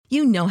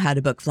You know how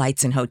to book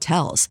flights and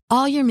hotels.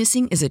 All you're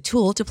missing is a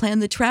tool to plan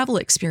the travel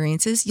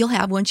experiences you'll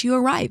have once you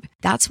arrive.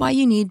 That's why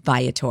you need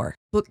Viator.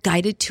 Book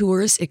guided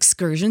tours,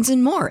 excursions,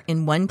 and more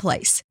in one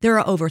place. There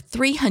are over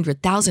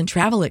 300,000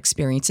 travel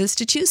experiences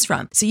to choose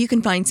from, so you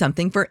can find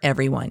something for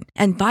everyone.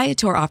 And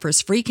Viator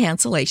offers free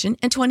cancellation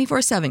and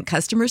 24/7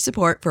 customer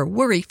support for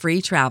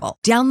worry-free travel.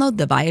 Download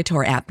the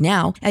Viator app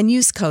now and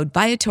use code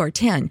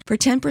Viator10 for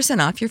 10%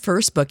 off your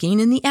first booking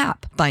in the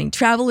app. Find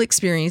travel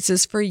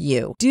experiences for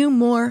you. Do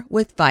more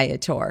with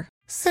Viator.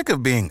 Sick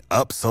of being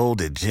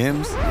upsold at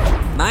gyms?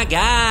 My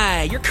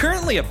guy, you're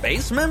currently a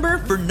base member?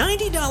 For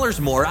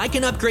 $90 more, I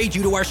can upgrade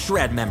you to our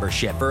Shred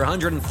membership. For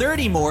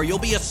 $130 more, you'll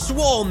be a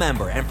Swole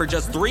member. And for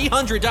just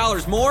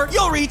 $300 more,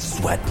 you'll reach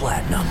Sweat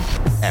Platinum.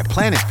 At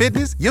Planet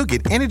Fitness, you'll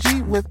get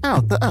energy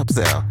without the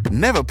upsell.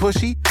 Never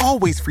pushy,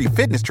 always free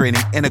fitness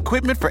training and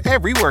equipment for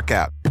every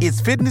workout.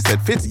 It's fitness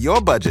that fits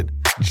your budget.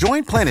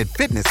 Join Planet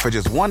Fitness for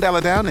just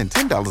 $1 down and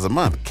 $10 a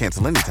month.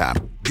 Cancel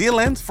anytime. Deal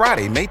ends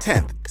Friday, May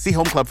 10th. See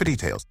Home Club for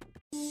details.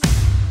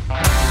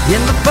 In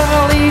the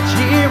fall each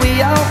year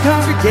we all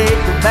congregate,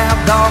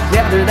 devout all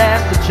gathered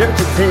at the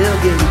church's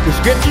tailgate. The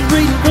scriptures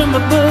reading from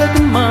the book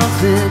of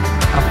Munson,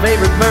 our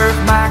favorite verse,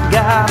 my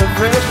God, of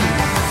freshman.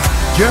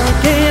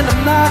 Drunk and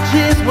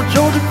obnoxious, we're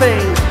Georgia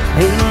fans,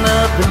 hating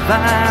up and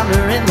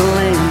finer in the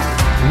lane.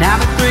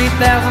 Now the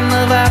 3,000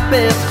 of our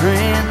best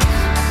friends,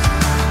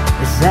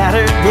 it's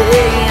Saturday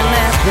in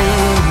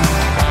Athens.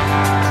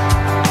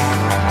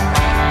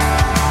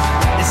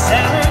 It's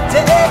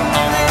Saturday in Athens.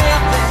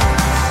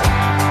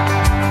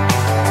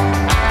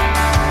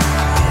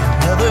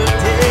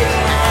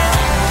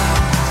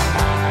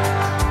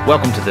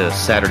 Welcome to the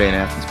Saturday in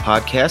Athens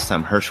podcast.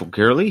 I'm Herschel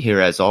Gurley,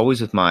 here as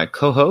always with my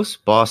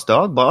co-host, Boss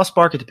Dog. Boss,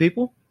 bark at the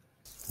people.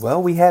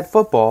 Well, we had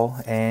football,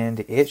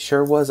 and it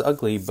sure was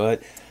ugly,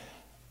 but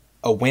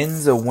a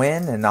win's a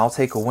win, and I'll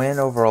take a win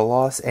over a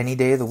loss any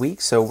day of the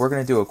week. So we're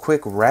going to do a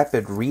quick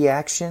rapid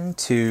reaction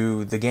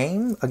to the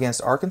game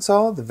against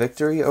Arkansas, the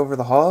victory over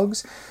the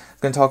Hogs. I'm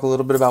going to talk a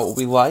little bit about what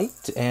we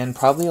liked, and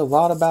probably a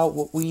lot about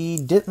what we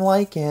didn't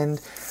like,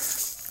 and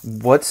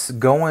what's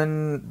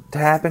going to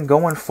happen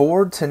going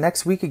forward to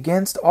next week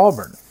against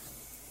Auburn.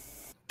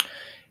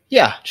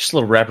 Yeah, just a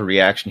little rapid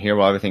reaction here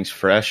while everything's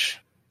fresh.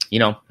 You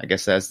know, I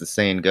guess as the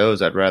saying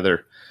goes, I'd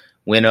rather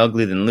win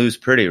ugly than lose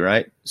pretty,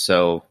 right?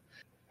 So,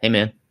 hey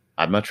man,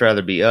 I'd much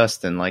rather be us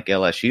than like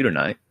LSU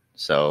tonight.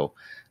 So,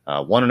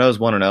 1-0 is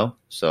 1-0,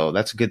 so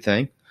that's a good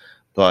thing.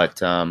 But,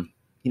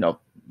 you know,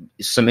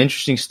 some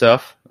interesting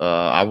stuff.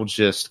 I will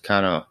just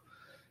kind of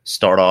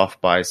start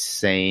off by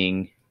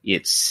saying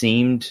it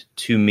seemed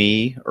to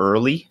me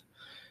early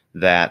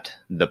that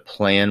the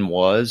plan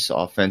was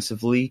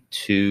offensively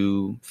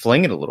to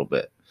fling it a little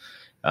bit.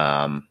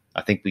 I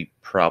think we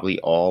probably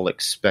all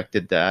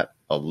expected that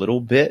a little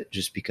bit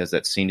just because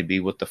that seemed to be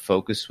what the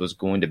focus was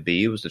going to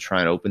be, was to try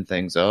and open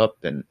things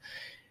up and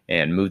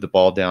move the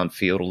ball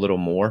downfield a little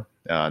more.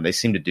 They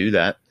seemed to do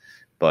that,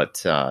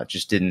 but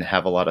just didn't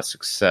have a lot of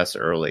success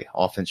early.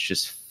 Offense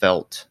just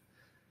felt,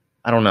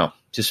 I don't know,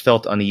 just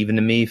felt uneven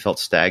to me, felt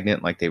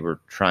stagnant, like they were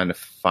trying to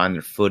find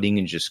their footing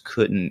and just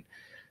couldn't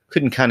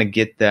kind of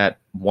get that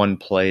one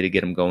play to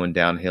get them going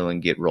downhill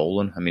and get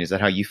rolling. I mean, is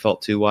that how you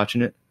felt too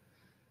watching it?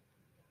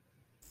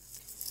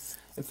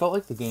 It felt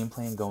like the game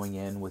plan going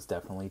in was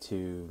definitely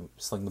to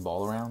sling the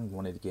ball around. We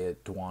wanted to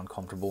get DeJuan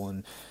comfortable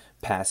in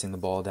passing the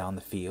ball down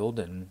the field,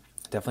 and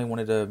definitely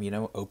wanted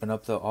to, open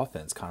up the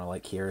offense, kind of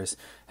like Kieris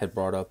had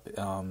brought up,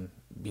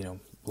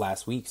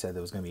 last week, said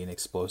there was going to be an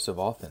explosive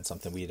offense,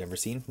 something we had never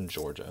seen from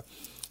Georgia.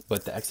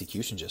 But the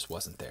execution just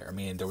wasn't there. I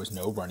mean, there was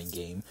no running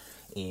game,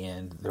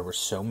 and there were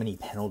so many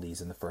penalties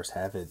in the first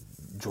half that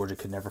Georgia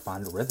could never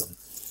find a rhythm.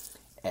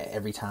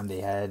 Every time they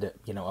had,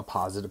 a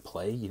positive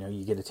play,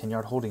 you get a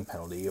 10-yard holding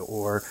penalty,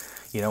 or,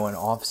 an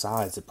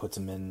offsides that puts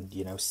them in,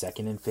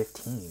 2nd and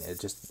 15. It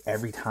just,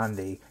 every time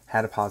they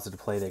had a positive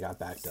play, they got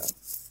backed up.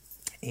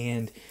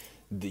 And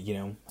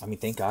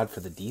thank God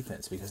for the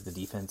defense, because the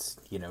defense,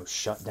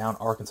 shut down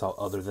Arkansas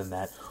other than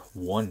that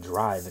one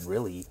drive and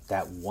really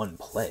that one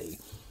play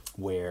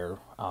where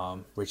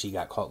Richie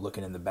got caught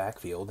looking in the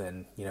backfield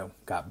and,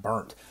 got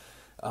burnt,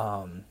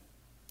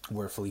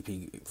 where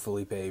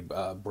Felipe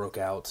broke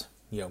out,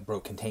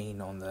 broke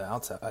contain on the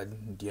outside,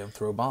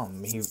 throw a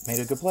bomb. He made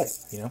a good play,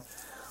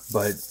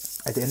 But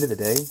at the end of the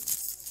day,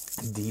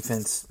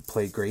 defense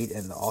played great,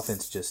 and the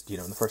offense just, in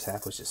the first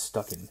half was just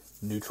stuck in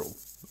neutral.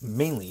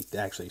 Mainly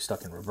actually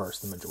stuck in reverse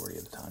the majority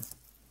of the time.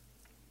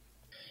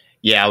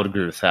 Yeah, I would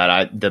agree with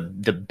that.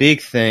 The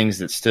big things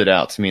that stood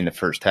out to me in the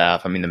first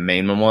half, the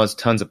main one was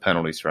tons of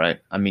penalties, right?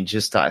 I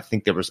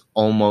think there was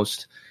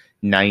almost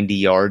 90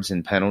 yards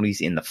in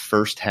penalties in the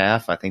first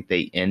half. I think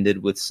they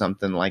ended with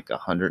something like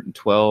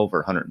 112 or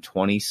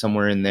 120,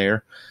 somewhere in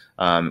there,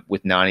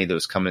 with 90 of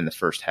those coming in the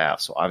first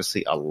half. So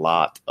obviously a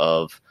lot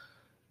of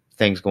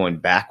things going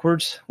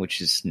backwards,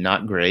 which is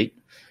not great.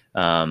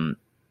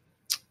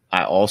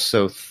 I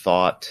also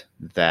thought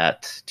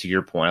that, to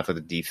your point, I thought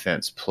the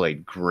defense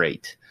played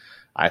great.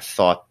 I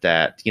thought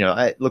that,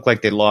 it looked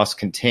like they lost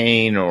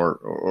contain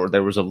or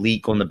there was a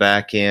leak on the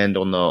back end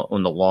on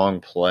the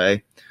long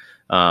play.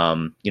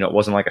 It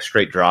wasn't like a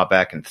straight draw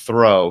back and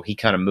throw. He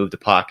kind of moved the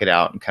pocket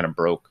out and kind of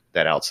broke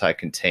that outside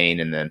contain.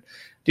 And then,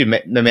 they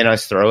made a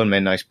nice throw and made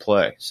a nice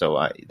play.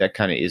 So that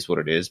kind of is what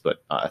it is.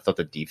 But I thought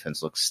the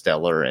defense looked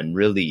stellar and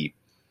really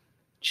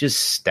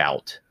just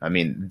stout. I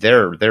mean,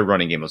 their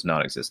running game was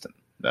non-existent.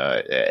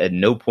 At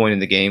no point in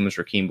the game was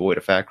Rakeem Boyd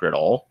a factor at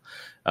all.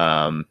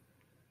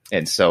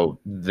 And so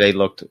they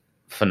looked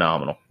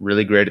phenomenal,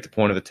 really great at the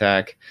point of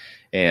attack.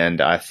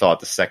 And I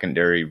thought the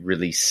secondary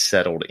really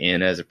settled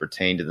in as it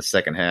pertained to the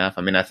second half.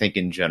 I mean, I think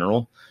in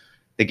general,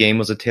 the game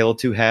was a tale of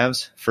two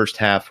halves. First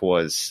half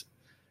was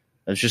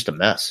just a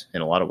mess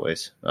in a lot of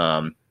ways.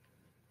 And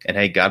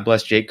hey, God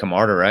bless Jake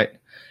Camarda, right?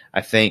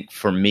 I think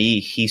for me,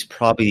 he's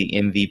probably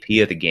the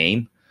MVP of the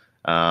game.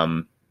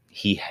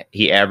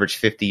 He averaged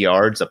 50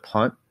 yards a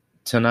punt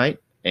tonight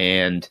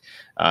and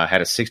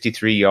had a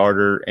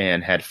 63-yarder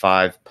and had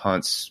 5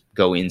 punts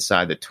go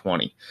inside the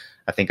 20.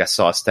 I think I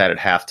saw a stat at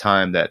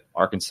halftime that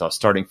Arkansas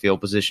starting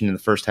field position in the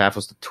first half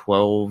was the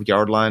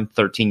 12-yard line,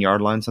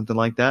 13-yard line, something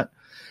like that.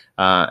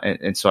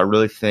 And so I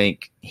really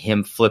think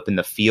him flipping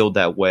the field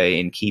that way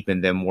and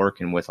keeping them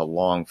working with a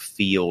long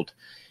field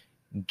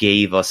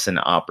gave us an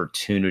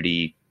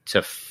opportunity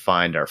to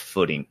find our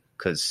footing.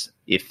 Because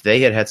if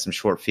they had some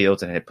short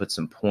fields and had put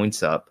some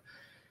points up,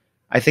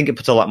 I think it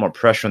puts a lot more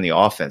pressure on the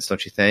offense,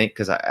 don't you think?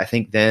 Because I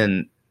think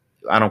then,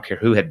 I don't care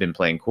who had been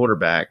playing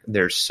quarterback,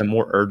 there's some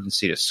more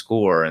urgency to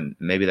score, and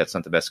maybe that's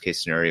not the best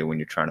case scenario when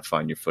you're trying to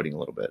find your footing a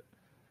little bit.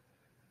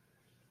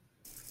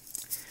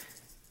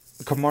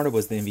 Camarda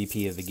was the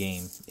MVP of the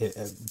game.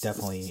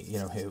 Definitely,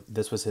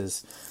 this was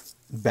his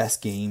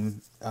best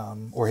game,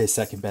 or his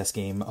second best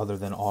game other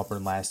than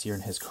Auburn last year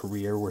in his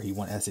career, where he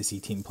won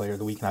SEC Team Player of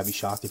the Week, and I'd be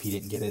shocked if he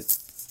didn't get it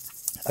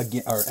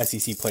again, or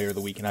SEC Player of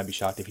the Week, and I'd be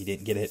shocked if he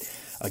didn't get it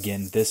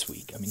again this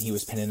week. I mean, he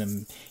was pinning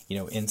him,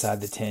 inside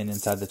the 10,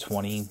 inside the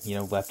 20,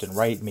 left and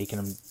right, making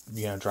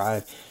him,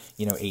 drive,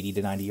 80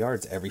 to 90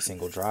 yards every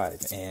single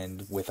drive.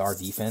 And with our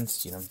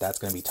defense, that's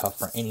going to be tough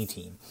for any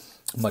team,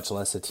 much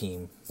less a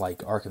team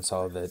like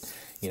Arkansas that,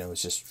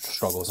 is just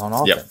struggles on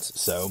offense. Yep.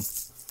 So,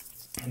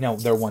 now,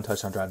 their one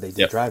touchdown drive, they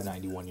did drive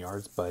 91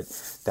 yards, but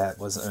that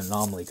was an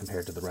anomaly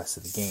compared to the rest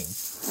of the game.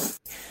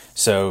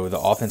 So the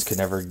offense could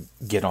never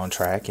get on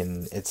track,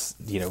 and it's,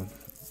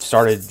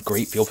 started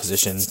great field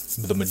position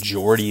the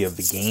majority of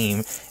the game,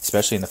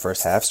 especially in the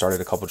first half.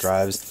 Started a couple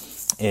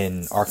drives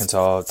in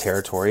Arkansas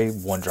territory,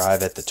 one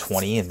drive at the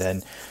 20, and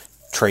then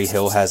Trey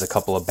Hill has a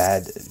couple of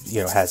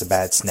has a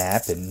bad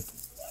snap, and,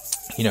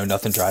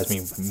 nothing drives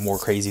me more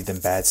crazy than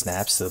bad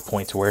snaps, to the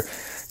point to where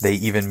they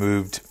even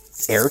moved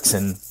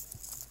Erickson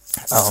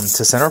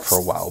to center for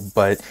a while.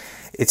 But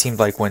it seemed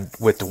like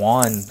with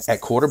Dwan at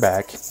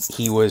quarterback,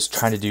 he was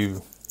trying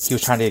to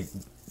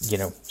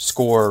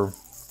score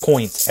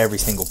points every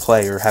single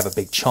play, or have a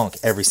big chunk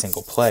every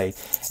single play,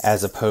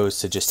 as opposed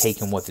to just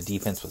taking what the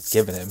defense was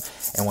giving him.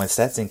 And when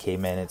Stetson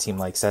came in, it seemed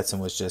like Stetson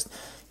was just,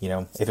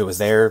 if it was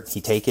there,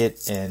 he'd take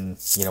it, and,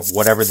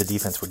 whatever the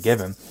defense would give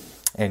him,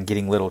 and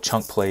getting little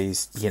chunk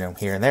plays,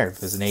 here and there. If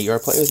it was an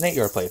 8-yard play, it was an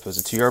 8-yard play. If it was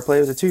a 2-yard play,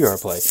 it was a 2-yard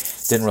play.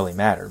 Didn't really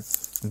matter.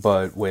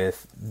 But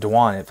with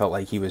Dwan, it felt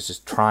like he was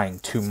just trying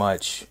too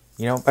much.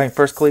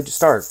 First collegiate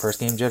start, first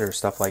game jitter,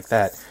 stuff like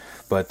that.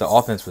 But the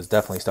offense was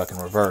definitely stuck in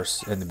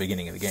reverse in the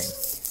beginning of the game.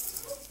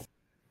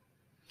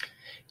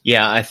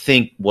 Yeah, I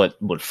think what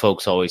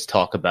folks always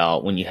talk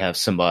about when you have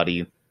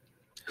somebody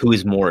who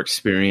is more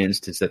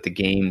experienced is that the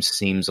game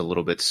seems a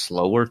little bit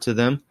slower to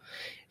them.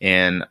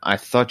 And I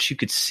thought you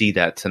could see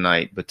that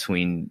tonight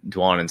between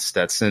Dwan and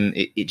Stetson.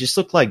 It just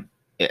looked like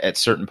at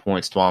certain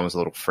points Dwan was a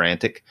little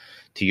frantic.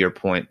 To your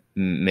point,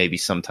 maybe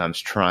sometimes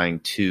trying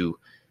to,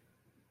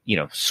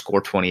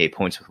 score 28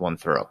 points with one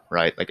throw,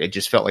 right? Like, it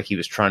just felt like he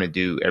was trying to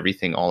do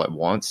everything all at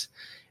once.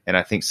 And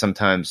I think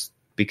sometimes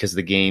because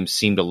the game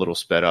seemed a little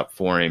sped up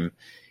for him,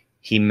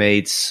 he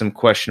made some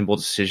questionable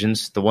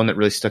decisions. The one that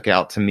really stuck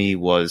out to me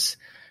was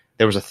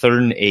there was a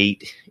 3rd and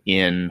 8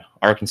 in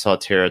Arkansas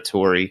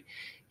territory.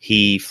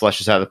 He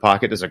flushes out of the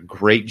pocket, does a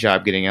great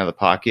job getting out of the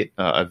pocket,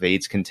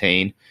 evades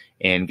contain,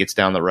 and gets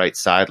down the right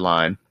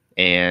sideline.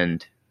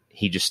 And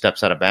he just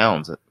steps out of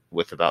bounds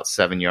with about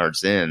 7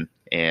 yards in,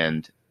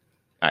 and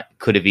I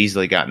could have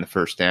easily gotten the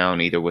first down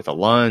either with a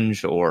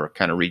lunge or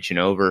kind of reaching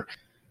over.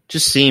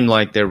 Just seemed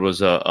like there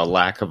was a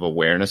lack of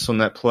awareness on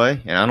that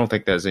play, and I don't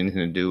think that has anything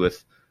to do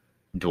with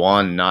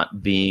Dwan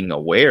not being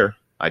aware.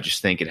 I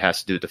just think it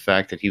has to do with the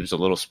fact that he was a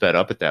little sped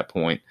up at that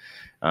point.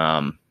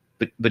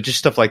 But just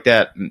stuff like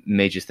that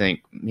made you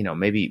think,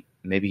 maybe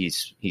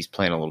he's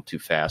playing a little too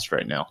fast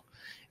right now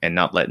and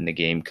not letting the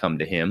game come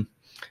to him.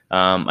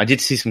 I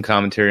did see some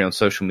commentary on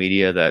social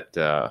media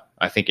that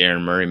I think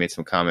Aaron Murray made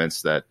some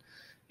comments that,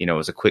 it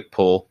was a quick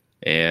pull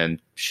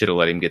and should have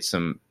let him get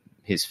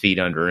his feet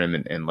under him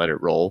and let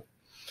it roll.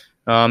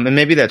 And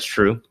maybe that's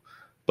true,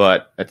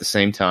 but at the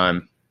same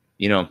time,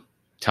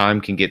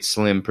 time can get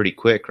slim pretty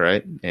quick,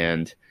 right?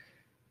 And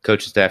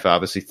coaching staff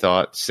obviously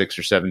thought 6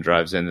 or 7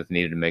 drives in that they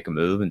needed to make a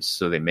move, and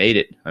so they made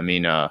it. I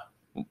mean,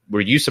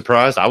 were you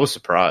surprised? I was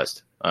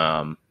surprised.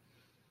 I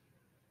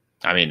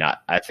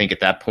think at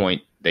that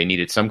point they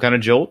needed some kind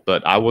of jolt,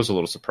 but I was a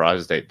little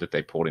surprised that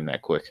they pulled him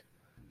that quick.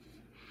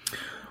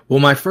 Well,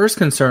 my first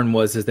concern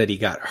is that he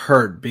got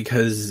hurt,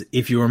 because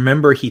if you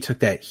remember, he took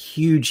that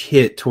huge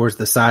hit towards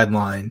the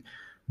sideline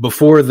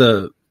before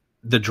the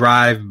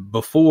drive,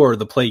 before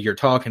the play you're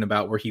talking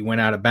about, where he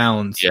went out of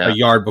bounds a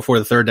yard before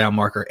the third down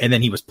marker. And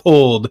then he was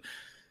pulled,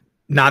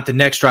 not the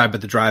next drive, but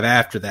the drive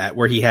after that,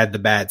 where he had the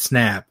bad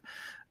snap,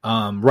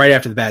 right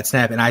after the bad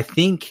snap. And I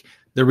think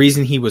the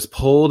reason he was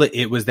pulled,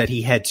 it was that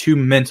he had 2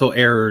 mental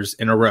errors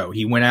in a row.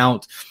 He went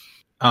out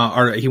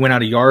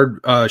a yard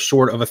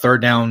short of a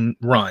third down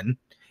run.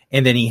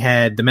 And then he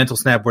had the mental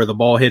snap where the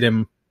ball hit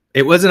him.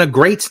 It wasn't a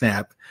great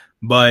snap,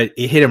 but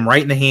it hit him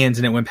right in the hands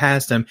and it went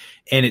past him,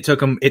 and it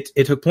took him.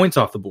 It took points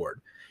off the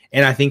board.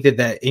 And I think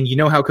that, and you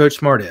know how Coach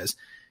Smart is.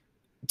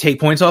 Take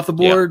points off the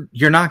board,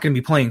 you're not going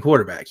to be playing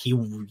quarterback.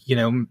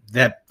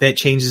 That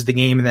changes the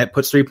game, and that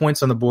puts 3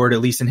 points on the board. At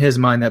least in his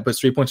mind, that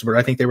puts 3 points on the board.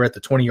 I think they were at the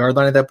 20-yard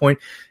line at that point.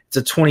 It's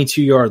a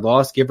 22-yard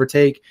loss, give or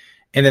take,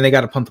 and then they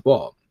got to punt the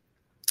ball.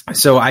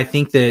 So I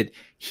think that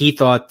he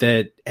thought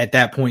that at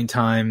that point in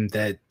time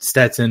that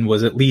Stetson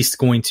was at least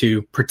going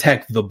to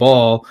protect the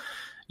ball,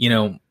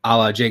 a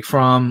la Jake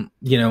Fromm,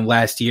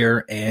 last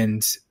year,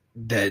 and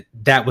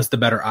that was the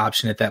better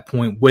option at that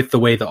point with the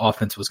way the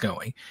offense was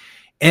going.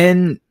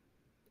 And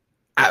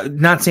I'm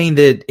not saying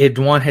that if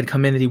Dwan had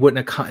come in that he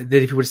wouldn't have,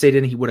 that if he would have stayed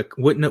in, he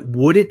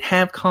wouldn't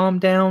have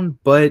calmed down.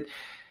 But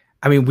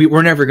I mean,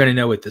 we're never going to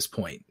know at this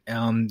point.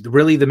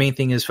 Really, the main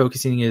thing is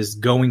focusing is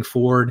going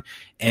forward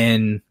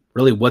and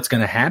really what's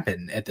going to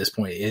happen at this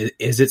point.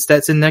 Is it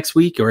Stetson next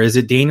week, or is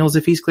it Daniels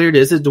if he's cleared?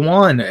 Is it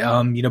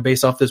Dwan,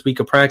 based off this week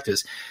of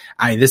practice?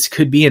 This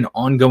could be an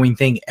ongoing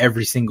thing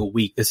every single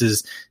week. This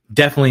is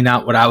definitely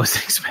not what I was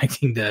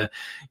expecting to,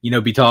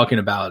 be talking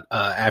about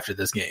after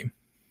this game.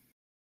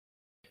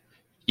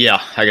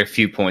 Yeah, I got a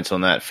few points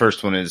on that.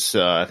 First one is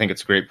I think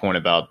it's a great point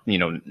about,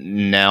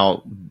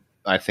 now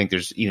I think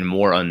there's even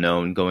more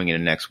unknown going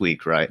into next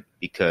week, right?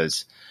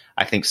 Because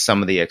I think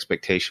some of the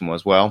expectation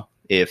was, well,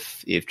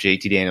 if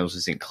JT Daniels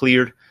isn't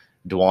cleared,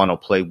 Dwan will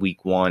play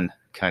week 1,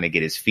 kind of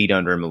get his feet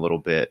under him a little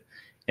bit,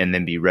 and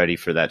then be ready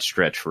for that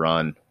stretch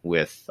run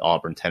with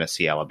Auburn,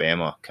 Tennessee,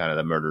 Alabama, kind of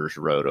the murderer's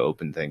row to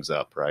open things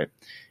up, right?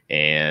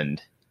 And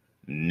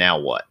now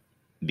what?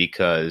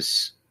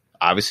 Because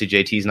obviously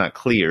JT's not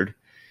cleared,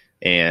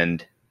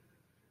 and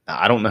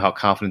I don't know how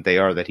confident they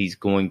are that he's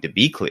going to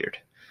be cleared.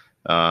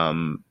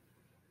 Because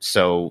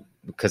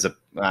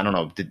I don't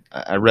know,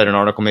 I read an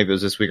article, maybe it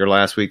was this week or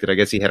last week, that I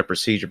guess he had a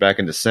procedure back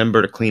in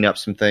December to clean up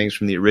some things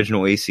from the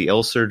original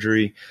ACL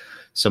surgery.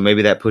 So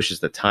maybe that pushes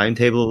the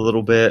timetable a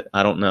little bit.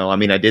 I don't know. I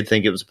mean, I did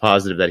think it was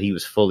positive that he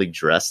was fully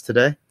dressed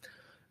today.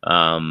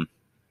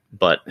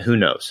 But who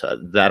knows?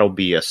 That'll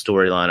be a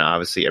storyline.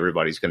 Obviously,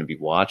 everybody's going to be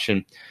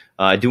watching.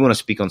 I do want to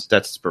speak on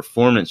Stetson's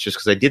performance just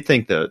because I did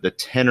think the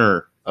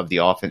tenor of the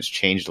offense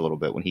changed a little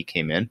bit when he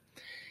came in.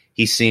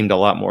 He seemed a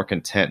lot more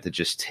content to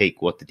just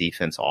take what the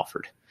defense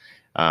offered.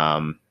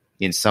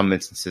 In some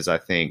instances, I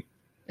think,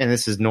 and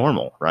this is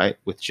normal, right,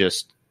 with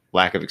just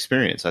lack of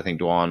experience, I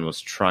think Dwan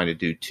was trying to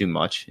do too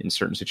much in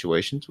certain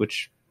situations,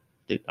 which,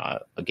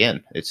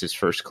 again, it's his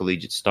first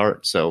collegiate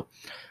start, so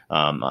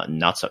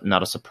not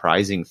a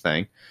surprising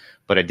thing.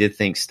 But I did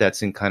think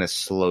Stetson kind of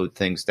slowed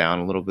things down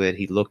a little bit.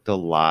 He looked a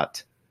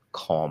lot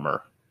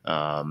calmer.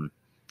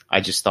 I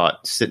just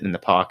thought sitting in the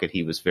pocket,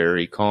 he was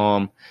very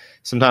calm.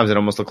 Sometimes it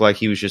almost looked like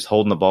he was just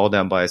holding the ball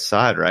down by his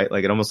side, right?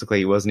 Like it almost looked like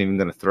he wasn't even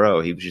going to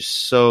throw. He was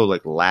just so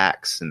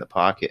lax in the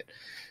pocket.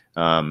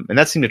 And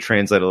that seemed to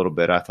translate a little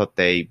bit. I thought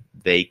they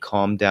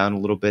calmed down a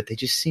little bit. They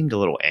just seemed a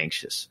little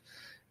anxious.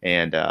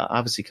 And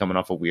obviously coming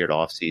off a weird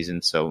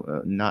offseason,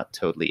 so not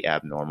totally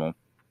abnormal.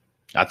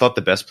 I thought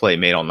the best play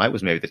made all night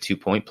was maybe the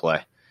 2-point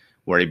play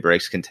where he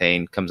breaks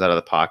contain, comes out of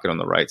the pocket on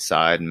the right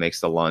side and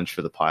makes the lunge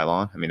for the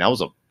pylon. I mean, that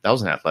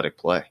was an athletic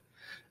play.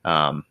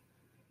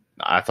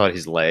 I thought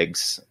his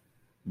legs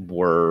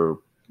were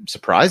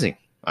surprising.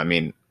 I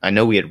mean, I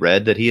know we had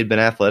read that he had been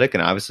athletic,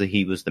 and obviously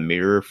he was the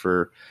mirror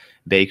for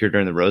Baker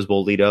during the Rose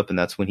Bowl lead up, and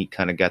that's when he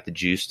kind of got the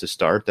juice to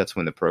start. That's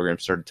when the program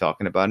started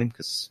talking about him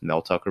because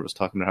Mel Tucker was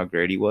talking about how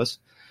great he was.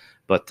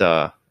 But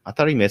I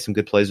thought he made some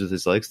good plays with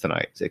his legs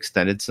tonight.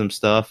 Extended some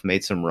stuff,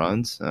 made some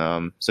runs.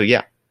 So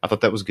yeah, I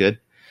thought that was good.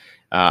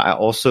 I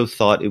also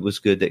thought it was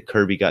good that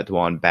Kirby got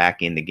Dwan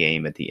back in the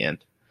game at the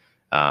end.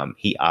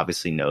 He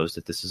obviously knows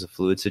that this is a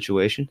fluid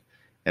situation.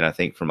 And I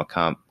think from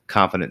a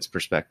confidence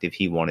perspective,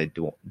 he wanted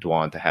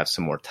Dwan to have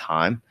some more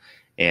time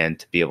and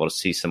to be able to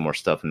see some more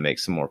stuff and make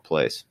some more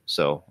plays.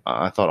 So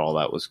I thought all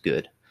that was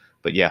good.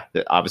 But yeah,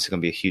 obviously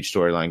going to be a huge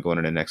storyline going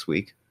into next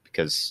week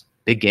because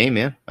big game,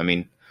 man. I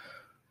mean,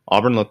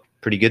 Auburn looked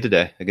pretty good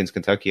today against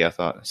Kentucky, I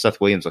thought. Seth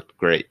Williams looked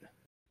great.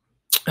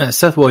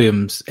 Seth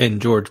Williams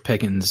and George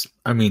Pickens,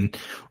 I mean,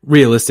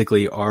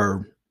 realistically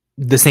are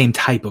the same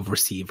type of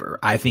receiver.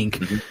 I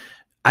think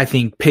I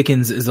think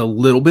Pickens is a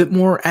little bit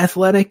more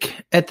athletic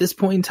at this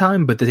point in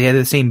time, but they have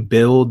the same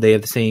build. They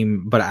have the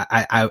same, but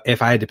I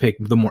if I had to pick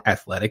the more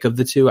athletic of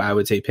the two, I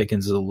would say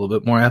Pickens is a little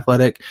bit more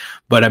athletic.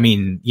 But I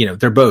mean,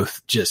 they're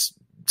both just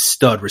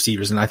stud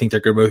receivers, and I think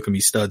they're both going to be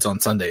studs on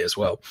Sunday as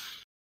well.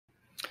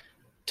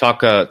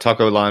 Talk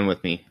O-line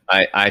with me.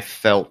 I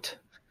felt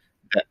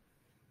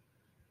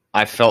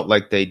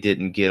like they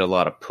didn't get a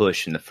lot of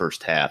push in the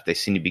first half. They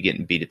seemed to be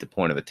getting beat at the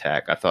point of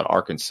attack. I thought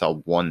Arkansas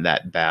won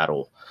that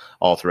battle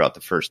all throughout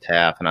the first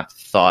half, and I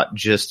thought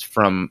just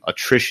from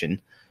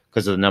attrition,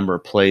 because of the number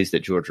of plays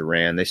that Georgia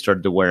ran, they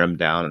started to wear them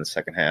down in the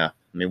second half.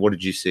 I mean, what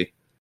did you see?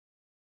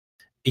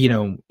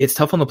 It's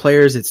tough on the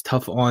players. It's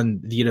tough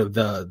on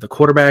the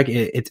quarterback.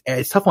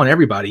 It's tough on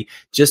everybody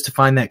just to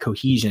find that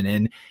cohesion.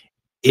 And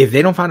if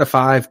they don't find a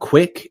 5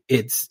 quick,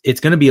 it's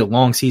going to be a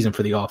long season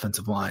for the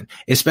offensive line,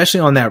 especially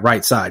on that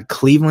right side.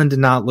 Cleveland did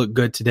not look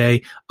good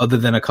today, other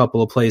than a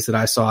couple of plays that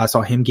I saw. I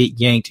saw him get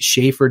yanked.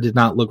 Schaefer did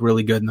not look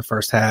really good in the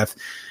first half.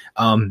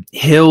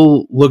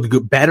 Hill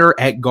looked better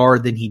at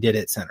guard than he did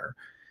at center.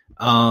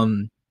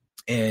 And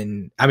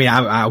I mean,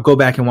 I'll go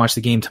back and watch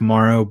the game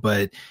tomorrow,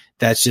 but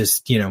that's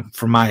just,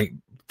 for my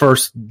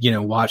first,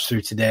 watch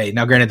through today.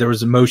 Now, granted, there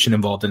was emotion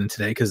involved in it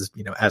today because,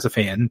 as a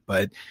fan,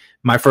 but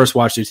my first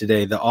watch through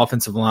today, the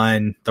offensive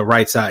line, the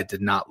right side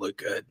did not look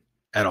good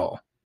at all.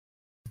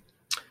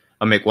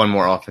 I'll make one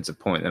more offensive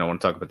point, then I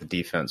want to talk about the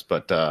defense.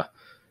 But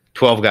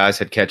 12 guys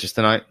had catches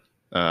tonight,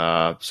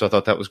 so I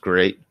thought that was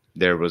great.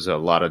 There was a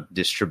lot of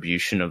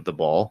distribution of the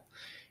ball,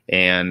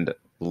 and a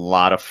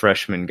lot of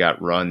freshmen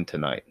got run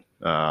tonight.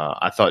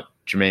 I thought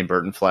Jermaine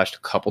Burton flashed a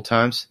couple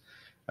times.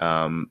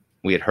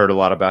 We had heard a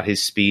lot about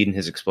his speed and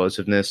his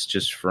explosiveness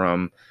just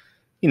from,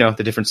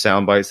 the different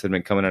sound bites that had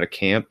been coming out of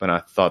camp, and I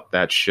thought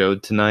that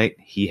showed tonight.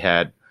 He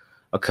had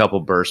a couple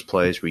burst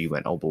plays where you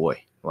went, oh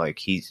boy, like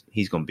he's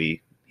gonna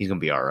be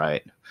all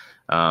right.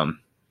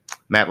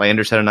 Matt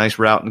Landers had a nice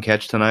route and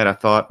catch tonight, I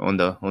thought, on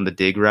the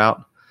dig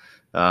route.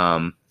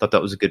 Thought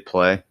that was a good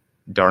play.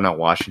 Darnell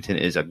Washington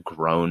is a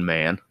grown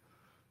man.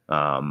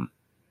 I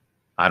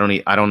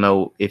don't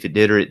know if it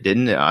did or it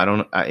didn't.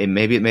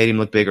 Maybe it made him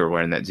look bigger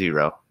wearing that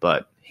 0,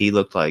 but he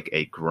looked like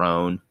a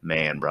grown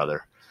man,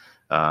 brother.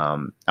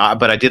 But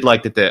I did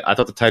like that. I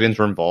thought the tight ends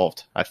were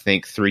involved. I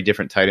think 3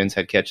 different tight ends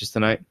had catches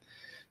tonight,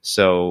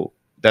 so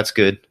that's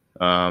good.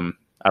 I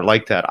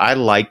like that. I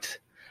liked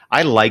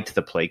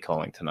the play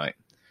calling tonight.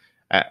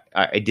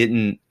 I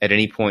didn't at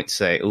any point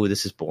say, "Oh,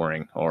 this is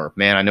boring," or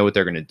 "Man, I know what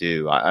they're going to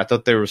do." I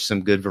thought there was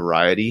some good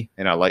variety,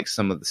 and I liked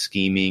some of the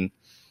scheming,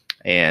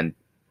 and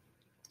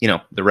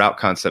the route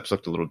concepts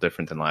looked a little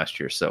different than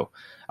last year. So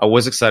I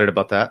was excited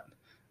about that.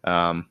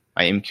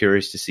 I am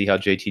curious to see how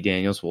JT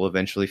Daniels will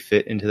eventually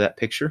fit into that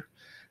picture,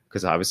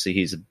 because obviously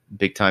he's a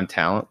big-time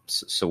talent,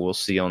 so we'll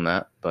see on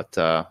that. But,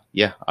 I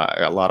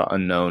got a lot of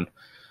unknown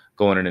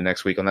going into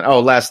next week on that.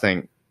 Oh, last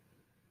thing.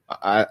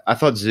 I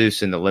thought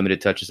Zeus, in the limited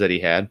touches that he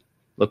had,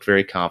 looked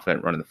very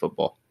confident running the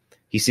football.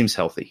 He seems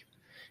healthy.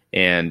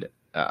 And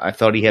I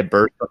thought he had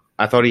burst.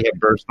 I thought he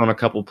had burst on a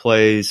couple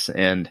plays,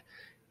 and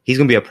he's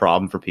going to be a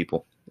problem for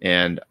people.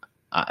 And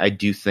I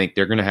do think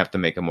they're going to have to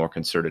make a more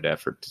concerted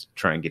effort to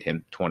try and get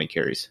him 20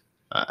 carries.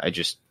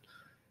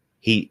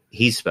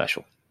 He's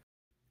special.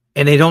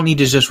 And they don't need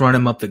to just run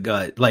him up the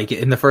gut. Like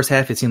in the first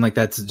half, it seemed like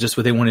that's just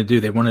what they wanted to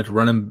do. They wanted to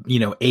run him,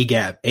 A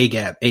gap.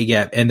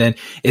 And then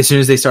as soon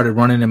as they started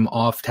running him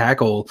off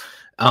tackle,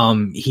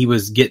 he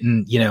was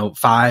getting,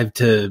 5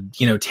 to,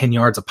 10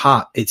 yards a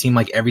pop. It seemed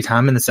like every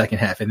time in the second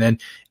half. And then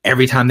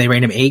every time they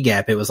ran him A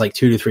gap, it was like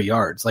 2 to 3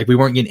 yards. Like we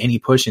weren't getting any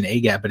push in A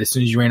gap, but as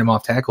soon as you ran him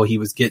off tackle, he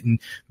was getting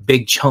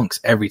big chunks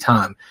every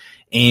time.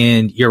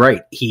 And you're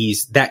right.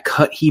 That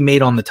cut he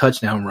made on the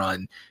touchdown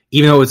run,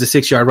 even though it was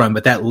a 6-yard run,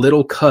 but that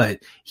little cut,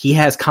 he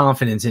has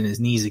confidence in his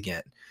knees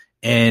again.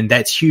 And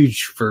that's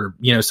huge for,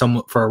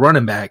 for a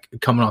running back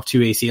coming off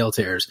 2 ACL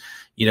tears,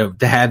 to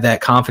have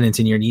that confidence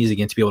in your knees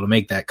again, to be able to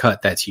make that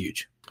cut. That's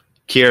huge.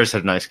 Kieras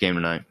had a nice game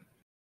tonight.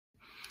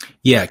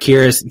 Yeah.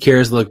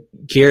 Kieras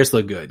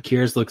looked good.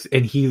 Kieras looks,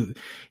 and he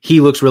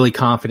looks really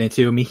confident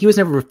too. I mean, he was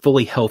never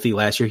fully healthy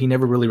last year. He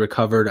never really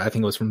recovered. I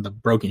think it was from the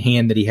broken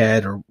hand that he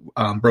had, or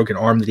broken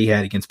arm that he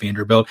had against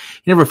Vanderbilt.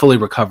 He never fully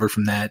recovered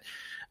from that.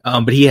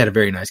 But he had a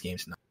very nice game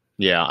tonight.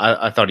 Yeah,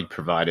 I thought he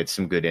provided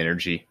some good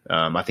energy.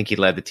 I think he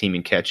led the team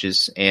in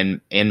catches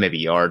and maybe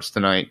yards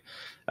tonight.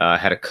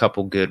 Had a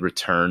couple good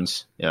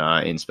returns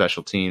in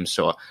special teams.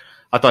 So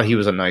I thought he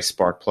was a nice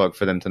spark plug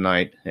for them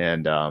tonight,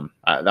 and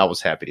I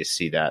was happy to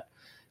see that.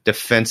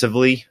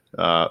 Defensively,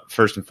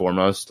 first and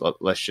foremost,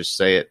 let's just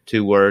say it,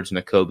 2 words,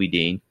 Nakobe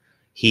Dean.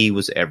 He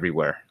was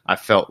everywhere. I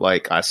felt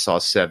like I saw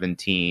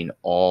 17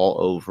 all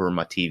over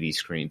my TV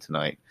screen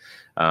tonight.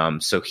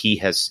 So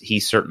he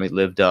certainly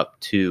lived up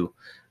to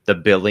the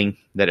billing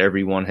that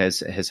everyone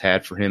has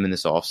had for him in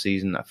this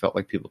offseason. I felt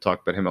like people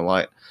talked about him a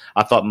lot.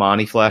 I thought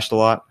Monty flashed a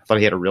lot. I thought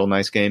he had a real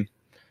nice game.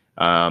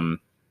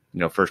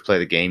 First play of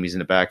the game, he's in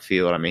the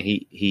backfield. I mean,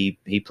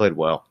 he played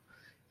well.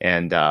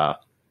 And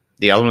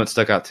the element that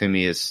stuck out to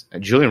me is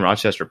Julian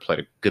Rochester played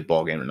a good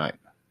ball game tonight.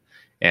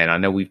 And I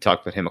know we've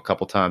talked with him a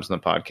couple times on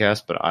the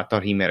podcast, but I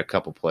thought he made a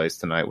couple plays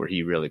tonight where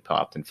he really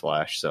popped and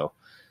flashed. So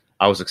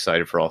I was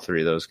excited for all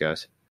three of those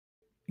guys.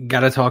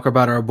 Got to talk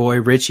about our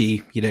boy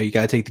Richie. You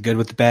got to take the good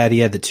with the bad. He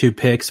had the 2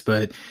 picks,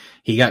 but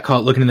he got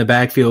caught looking in the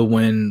backfield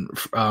when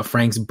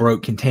Franks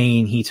broke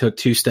contain. He took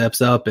 2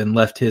 steps up and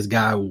left his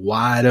guy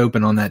wide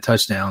open on that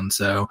touchdown.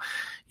 So,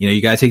 you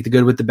got to take the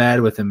good with the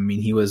bad with him. I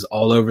mean, he was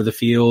all over the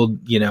field.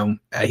 He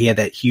had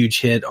that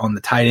huge hit on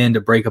the tight end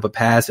to break up a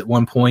pass at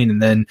one point,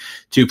 and then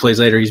 2 plays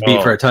later, he's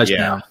beat for a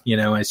touchdown.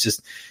 Yeah. It's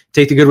just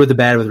take the good with the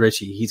bad with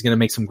Richie. He's going to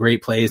make some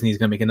great plays, and he's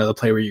going to make another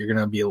play where you're going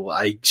to be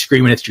like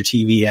screaming at your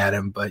TV at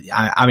him. But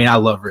I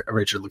love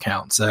Richard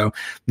LeCounte. So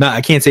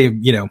I can't say,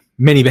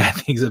 many bad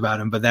things about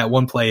him, but that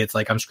one play, it's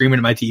like I'm screaming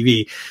at my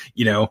TV,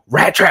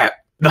 rat trap.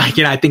 And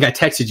I think I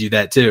texted you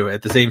that too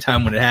at the same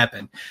time when it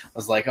happened. I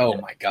was like, oh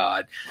my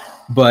God.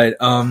 But,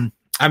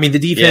 the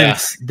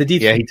defense,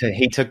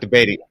 he took the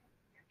bait.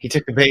 He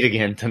took the bait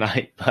again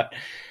tonight, but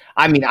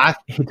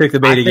he took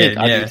the bait again.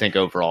 I do think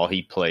overall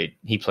he played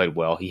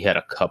well. He had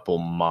a couple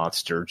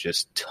monster,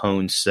 just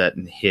tone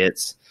setting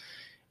hits.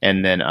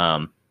 And then,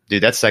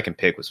 that second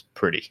pick was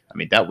pretty.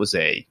 That was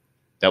a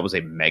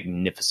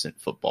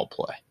magnificent football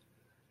play.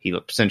 He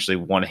essentially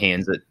one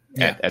hands it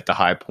at the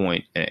high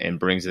point and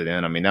brings it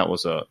in. That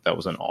was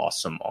an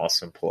awesome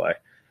play.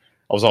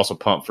 I was also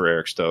pumped for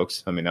Eric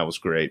Stokes. That was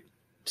great.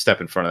 Step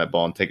in front of that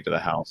ball and take it to the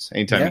house.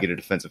 Anytime you get a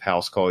defensive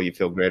house call, you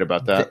feel great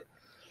about that.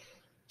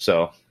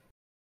 So,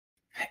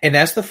 and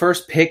that's the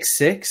first pick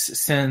 6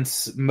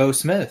 since Mo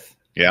Smith.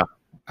 Yeah,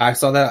 I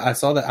saw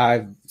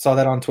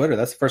that on Twitter.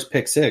 That's the first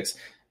pick 6.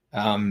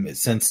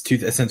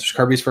 Since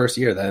Kirby's first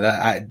year.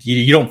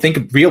 You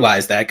don't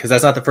realize that because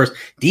that's not the first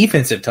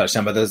defensive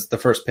touchdown, but that's the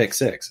first pick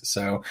 6.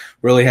 So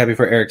really happy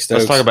for Eric Stokes.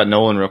 Let's talk about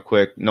Nolan real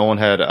quick. Nolan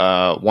had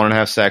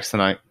 1.5 sacks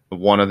tonight.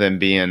 One of them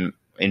being,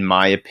 in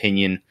my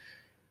opinion,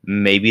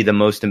 maybe the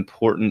most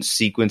important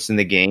sequence in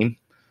the game.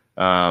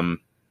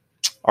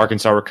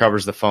 Arkansas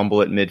recovers the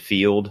fumble at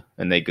midfield,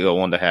 and they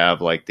go on to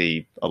have like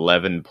the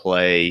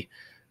 11-play,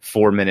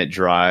 4-minute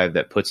drive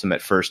that puts them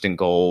at 1st and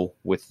goal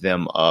with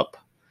them up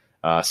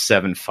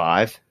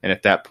 7-5, and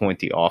at that point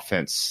the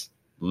offense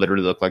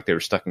literally looked like they were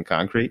stuck in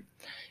concrete.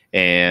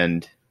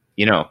 And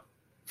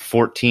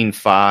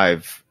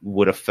 14-5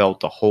 would have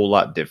felt a whole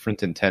lot different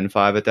than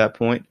 10-5 at that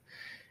point.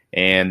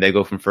 And they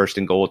go from 1st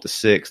and goal at the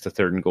 6 to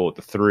 3rd and goal at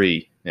the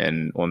 3,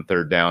 and on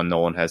 3rd down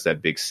Nolan has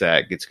that big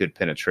sack, gets good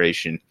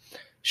penetration,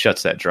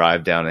 shuts that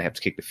drive down, and they have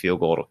to kick the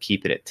field goal. It'll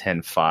keep it at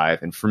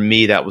 10-5. And for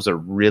me, that was a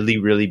really,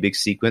 really big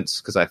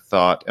sequence because I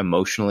thought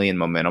emotionally and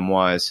momentum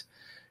wise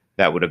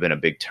that would have been a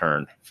big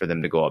turn for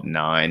them to go up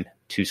 9,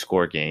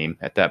 2-score game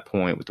at that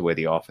point with the way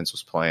the offense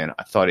was playing.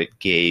 I thought it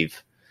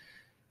gave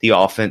the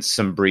offense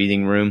some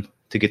breathing room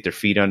to get their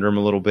feet under them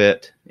a little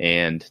bit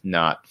and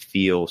not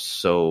feel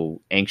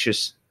so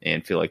anxious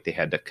and feel like they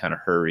had to kind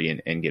of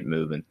hurry and get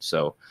moving.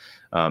 So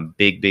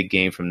big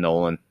game from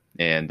Nolan.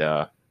 And,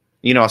 I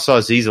saw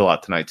Azeez a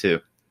lot tonight too.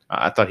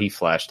 I thought he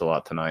flashed a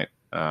lot tonight.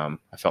 I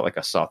felt like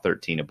I saw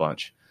 13 a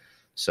bunch.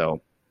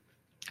 So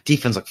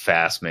defense looked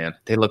fast, man.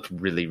 They looked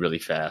really, really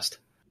fast.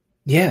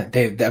 Yeah,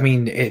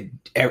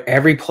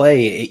 every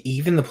play,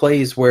 even the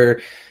plays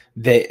where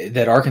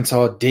that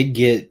Arkansas did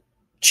get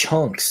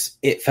chunks,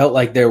 it felt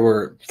like there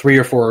were 3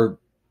 or 4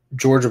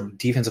 Georgia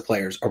defensive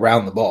players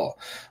around the ball.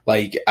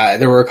 Like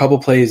there were a couple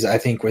plays, I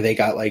think, where they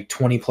got like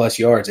 20-plus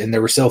yards, and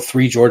there were still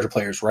 3 Georgia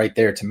players right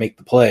there to make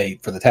the play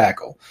for the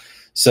tackle.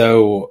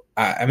 So,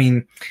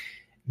 you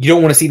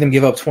don't want to see them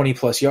give up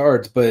 20-plus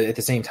yards, but at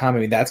the same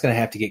time, that's going to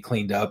have to get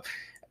cleaned up.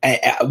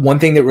 One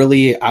thing that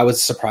really I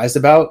was surprised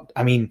about,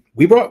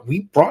 we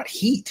brought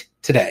heat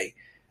today,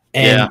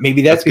 and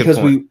maybe that's because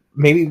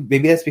maybe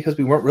that's because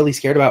we weren't really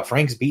scared about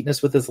Franks beating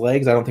us with his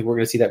legs. I don't think we're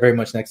going to see that very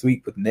much next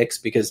week with Nix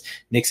because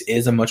Nix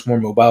is a much more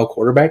mobile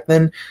quarterback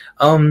than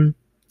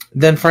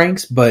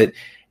Franks. But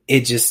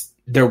it just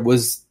there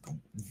was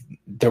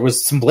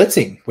some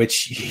blitzing,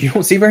 which you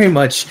don't see very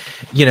much.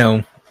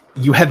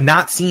 You have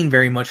not seen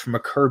very much from a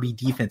Kirby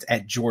defense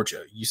at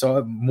Georgia. You saw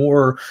it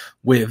more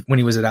when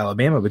he was at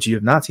Alabama, but you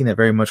have not seen that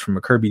very much from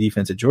a Kirby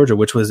defense at Georgia,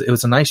 which was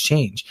a nice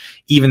change,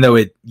 even though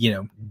it,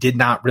 did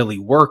not really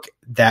work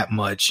that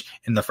much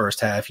in the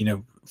first half.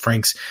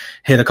 Franks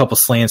hit a couple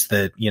slants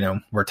that,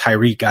 where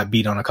Tyreek got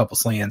beat on a couple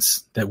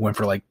slants that went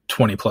for like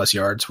 20+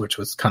 yards, which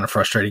was kind of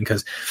frustrating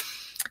because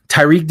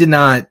Tyreek did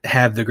not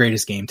have the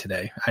greatest game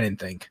today, I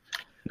didn't think.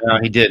 No,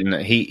 he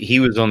didn't. He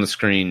was on the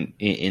screen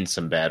in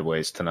some bad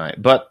ways tonight.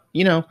 But,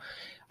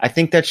 I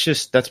think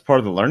that's part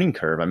of the learning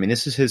curve.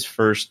 This is his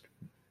first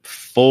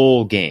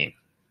full game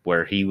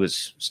where he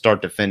was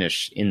start to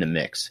finish in the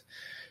mix.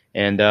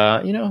 And,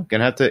 he's going to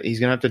have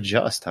to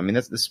adjust.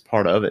 This is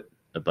part of it.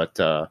 But,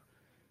 I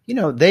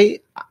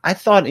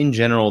thought in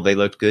general they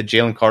looked good.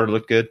 Jalen Carter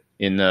looked good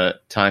in the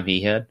time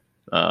he had.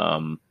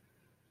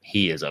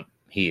 He is a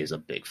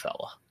big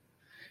fella.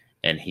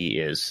 And he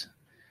is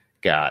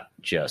got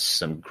just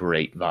some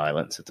great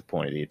violence at the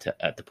point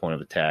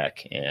of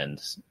attack,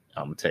 and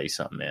I'm gonna tell you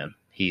something, man.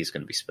 He's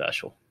gonna be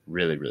special,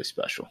 really, really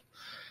special.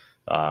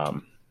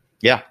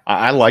 Yeah,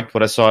 I liked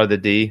what I saw of the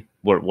D.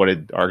 What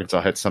did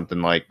Arkansas hit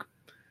something like,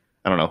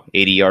 I don't know,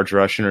 80 yards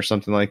rushing or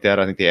something like that.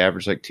 I think they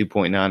averaged like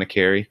 2.9 a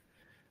carry.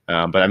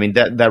 But I mean,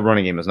 that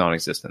running game was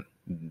non-existent.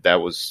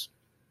 That was,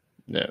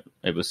 no,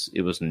 it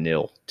was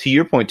nil. To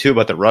your point too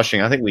about the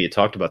rushing, I think we had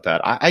talked about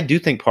that. I do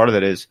think part of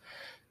that is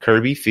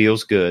Kirby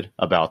feels good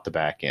about the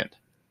back end,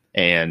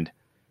 and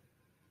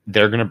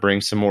they're going to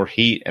bring some more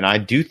heat. And I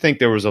do think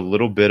there was a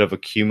little bit of a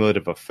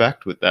cumulative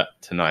effect with that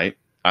tonight.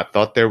 I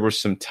thought there were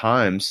some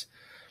times,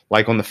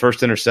 like on the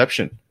first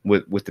interception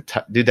with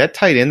the dude, that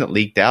tight end that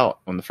leaked out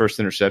on the first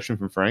interception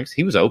from Franks,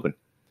 he was open.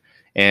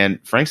 And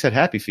Franks had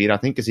happy feet, I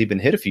think, because he'd been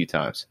hit a few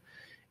times.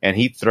 And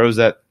he throws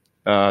that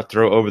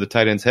throw over the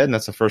tight end's head, and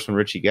that's the first one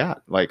Richie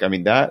got. Like, I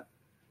mean, that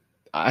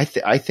I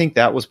think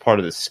that was part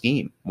of the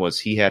scheme, was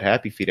he had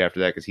happy feet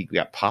after that because he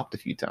got popped a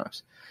few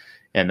times.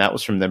 And that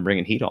was from them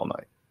bringing heat all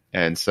night.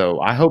 And so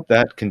I hope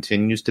that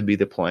continues to be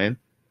the plan,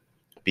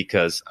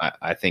 because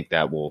I think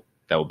that will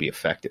be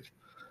effective.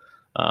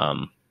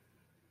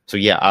 So,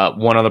 yeah,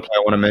 one other play I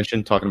want to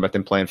mention, talking about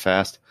them playing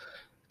fast,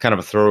 kind of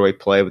a throwaway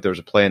play, but there was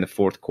a play in the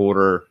fourth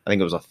quarter. I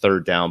think it was a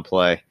third down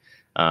play.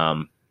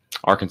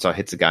 Arkansas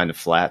hits a guy in the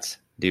flats.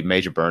 Dude,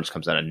 Major Burns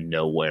comes out of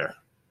nowhere,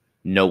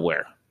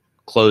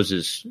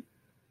 closes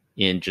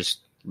in just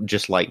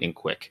lightning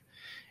quick.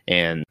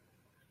 And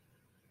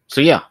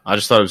so, yeah, I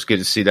just thought it was good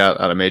to see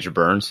that out of Major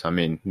Burns. I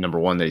mean, number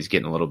one, that he's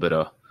getting a little bit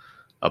of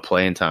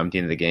playing time at the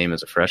end of the game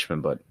as a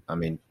freshman, but, I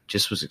mean,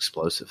 just was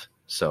explosive.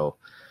 So,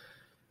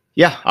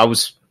 yeah, I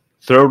was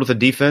thrilled with the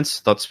defense.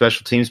 Thought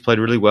special teams played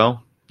really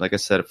well. Like I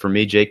said, for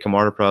me, Jake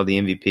Camarda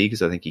probably the MVP,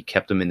 because I think he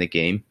kept them in the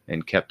game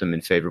and kept them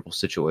in favorable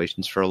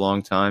situations for a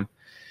long time.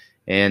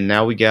 And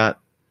now we got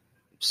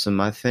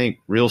some, I think,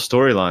 real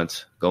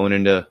storylines going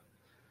into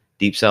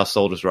Deep South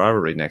Soldiers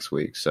rivalry next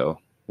week. So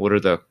what are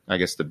the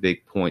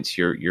big points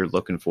you're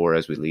looking for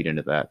as we lead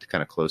into that to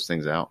kind of close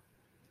things out?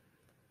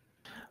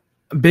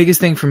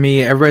 Biggest thing for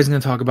me, everybody's going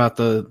to talk about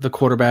the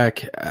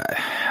quarterback.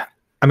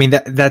 I mean,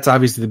 that's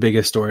obviously the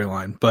biggest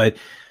storyline, but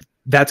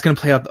that's going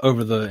to play out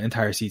over the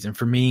entire season.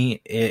 For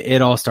me,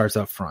 it all starts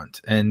up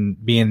front, and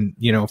being,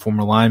 a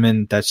former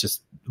lineman, that's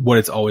just what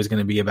it's always going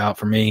to be about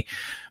for me,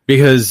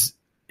 because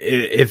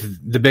if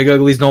the big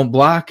uglies don't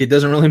block, it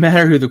doesn't really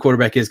matter who the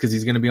quarterback is, because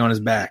he's going to be on his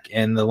back,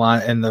 and the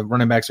line and the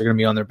running backs are going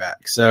to be on their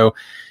back. So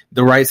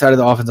the right side of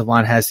the offensive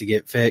line has to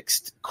get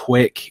fixed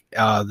quick.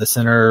 The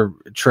center,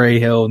 Trey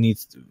Hill,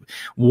 needs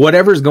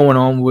whatever's going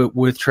on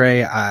with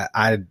Trey.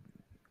 I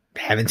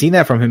haven't seen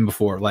that from him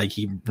before. Like,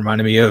 he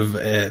reminded me of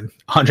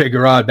Andre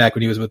Garrod back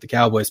when he was with the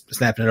Cowboys,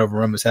 snapping it over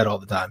Roma's head all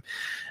the time.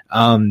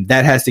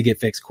 That has to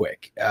get fixed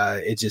quick.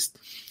 It just,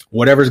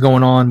 whatever's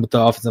going on with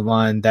the offensive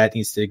line, that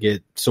needs to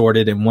get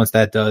sorted. And once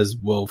that does,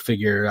 we'll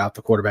figure out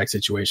the quarterback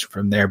situation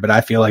from there. But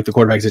I feel like the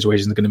quarterback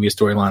situation is going to be a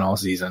storyline all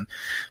season,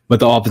 but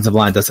the offensive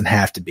line doesn't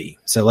have to be.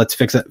 So let's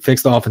fix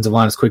the offensive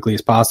line as quickly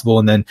as possible,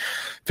 and then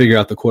figure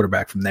out the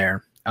quarterback from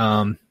there.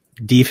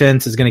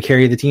 Defense is going to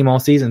carry the team all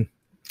season.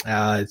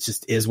 It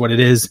just is what it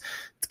is.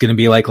 It's going to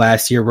be like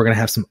last year. We're going to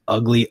have some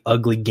ugly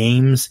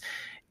game,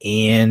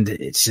 and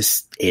it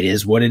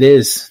is what it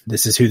is.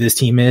 This is who this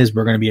team is.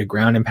 We're going to be a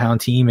ground and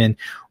pound team, and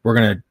we're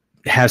going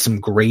to have some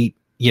great,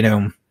 we're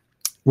going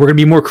to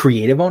be more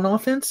creative on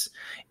offense,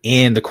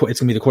 and it's going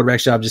to be the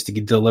quarterback's job just to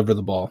deliver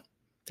the ball.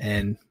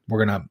 And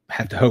we're going to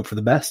have to hope for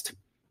the best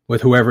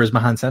with whoever is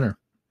behind center.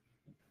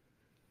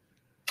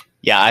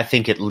 Yeah, I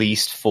think at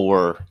least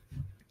for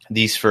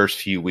these first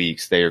few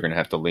weeks, they are going to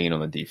have to lean on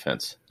the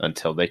defense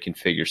until they can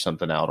figure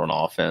something out on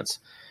offense,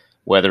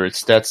 whether it's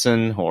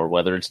Stetson or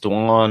whether it's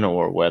Dwan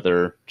or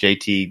whether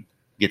JT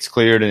gets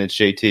cleared and it's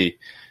JT.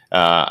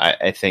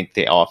 I think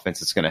the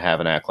offense is going to have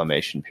an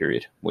acclimation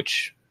period,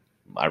 which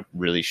I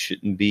really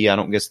shouldn't be, I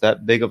don't guess,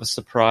 that big of a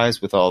surprise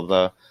with all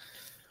the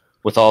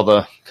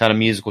kind of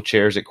musical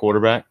chairs at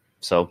quarterback.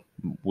 So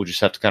we'll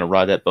just have to kind of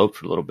ride that boat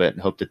for a little bit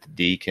and hope that the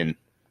D can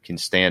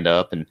stand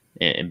up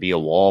and be a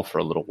wall for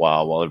a little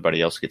while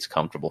everybody else gets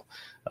comfortable.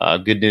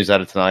 Good news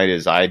out of tonight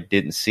is I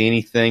didn't see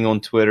anything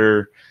on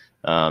Twitter,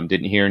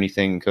 didn't hear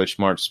anything in Coach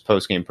Smart's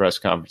post-game press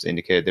conference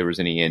indicated there was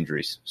any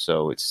injuries.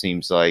 So it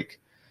seems like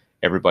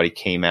everybody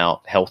came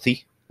out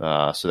healthy.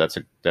 So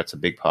that's a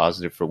big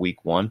positive for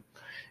week one.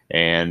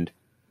 And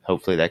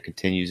hopefully that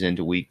continues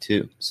into week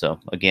two. So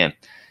again,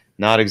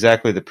 not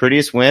exactly the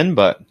prettiest win,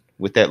 but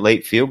with that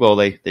late field goal,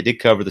 they did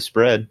cover the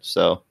spread.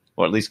 So,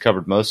 or at least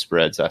covered most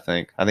spreads, I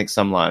think. I think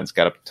some lines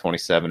got up to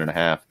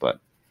 27.5, but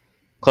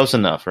close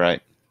enough,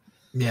 right?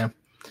 Yeah.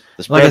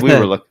 The spread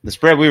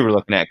we were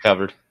looking at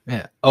covered.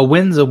 Yeah. A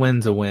win's a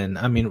win's a win.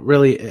 I mean,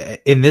 really,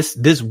 in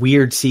this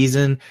weird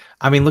season,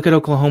 I mean, look at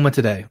Oklahoma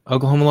today.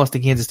 Oklahoma lost to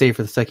Kansas State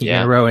for the second year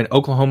in a row, and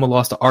Oklahoma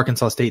lost to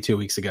Arkansas State 2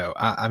 weeks ago.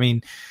 I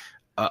mean,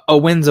 a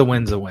win's a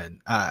win's a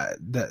win.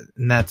 And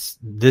that's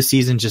this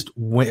season, just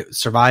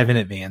survive in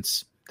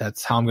advance.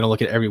 That's how I'm going to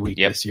look at every week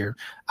this year.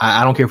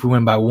 I don't care if we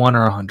win by 1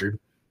 or 100.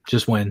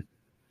 Just win.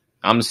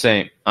 I'm the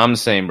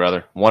same,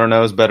 brother.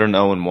 1-0 is better than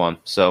 0-1.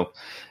 So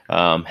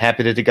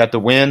happy that they got the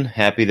win.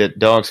 Happy that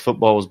Dogs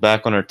football was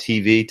back on our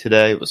TV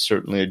today. It was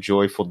certainly a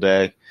joyful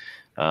day.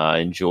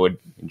 Enjoyed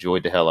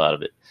the hell out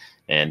of it,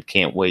 and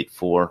can't wait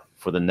for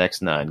the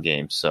next 9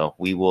 games. So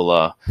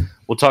we'll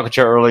talk at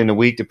you early in the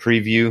week to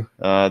preview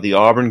the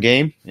Auburn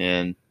game.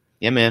 And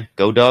yeah, man,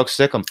 go Dogs,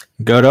 sick 'em.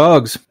 Go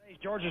Dogs. Hey,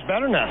 George is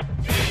better now.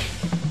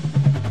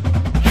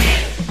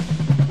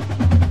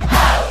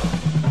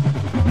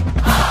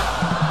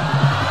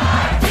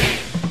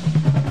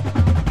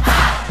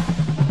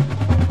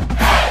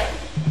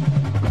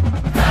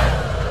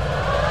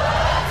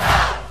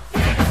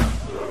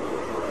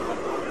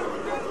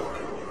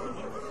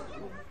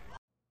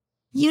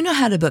 You know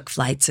how to book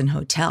flights and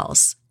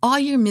hotels. All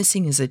you're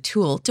missing is a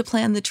tool to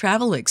plan the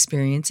travel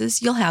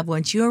experiences you'll have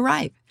once you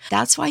arrive.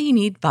 That's why you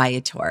need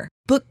Viator.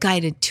 Book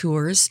guided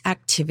tours,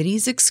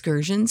 activities,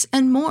 excursions,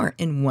 and more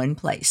in one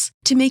place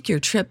to make your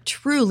trip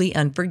truly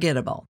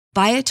unforgettable.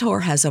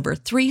 Viator has over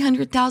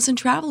 300,000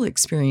 travel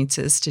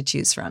experiences to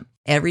choose from.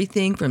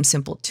 Everything from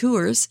simple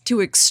tours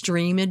to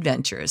extreme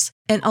adventures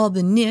and all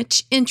the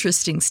niche,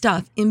 interesting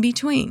stuff in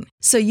between.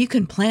 So you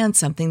can plan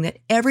something that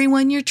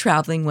everyone you're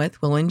traveling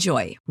with will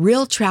enjoy.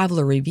 Real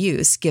traveler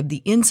reviews give the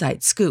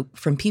inside scoop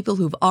from people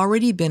who've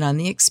already been on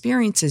the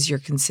experiences you're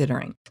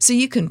considering. So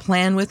you can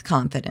plan with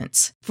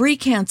confidence. Free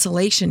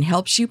cancellation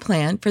helps you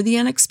plan for the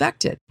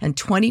unexpected. And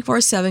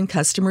 24/7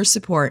 customer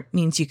support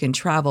means you can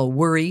travel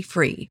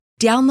worry-free.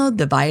 Download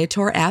the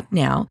Viator app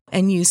now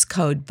and use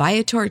code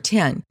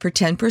Viator10 for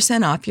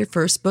 10% off your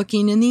first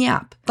booking in the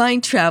app.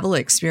 Find travel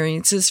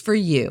experiences for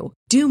you.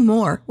 Do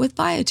more with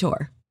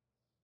Viator.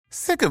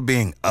 Sick of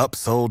being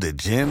upsold at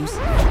gyms?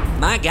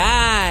 My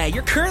guy,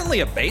 you're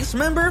currently a base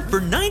member? For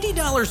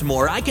 $90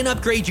 more, I can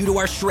upgrade you to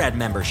our Shred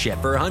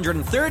membership. For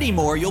 $130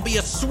 more, you'll be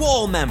a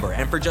Swole member.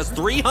 And for just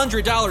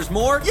 $300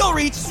 more, you'll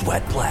reach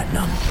Sweat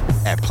Platinum.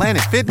 At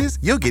Planet Fitness,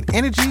 you'll get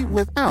energy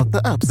without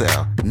the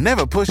upsell.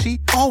 Never pushy,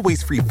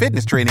 always free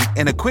fitness training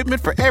and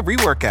equipment for every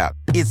workout.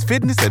 It's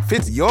fitness that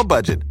fits your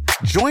budget.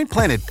 Join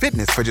Planet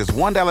Fitness for just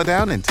 $1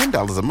 down and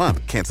 $10 a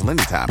month. Cancel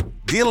anytime.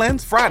 Deal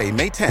ends Friday,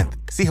 May 10th.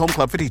 See Home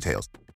Club for details.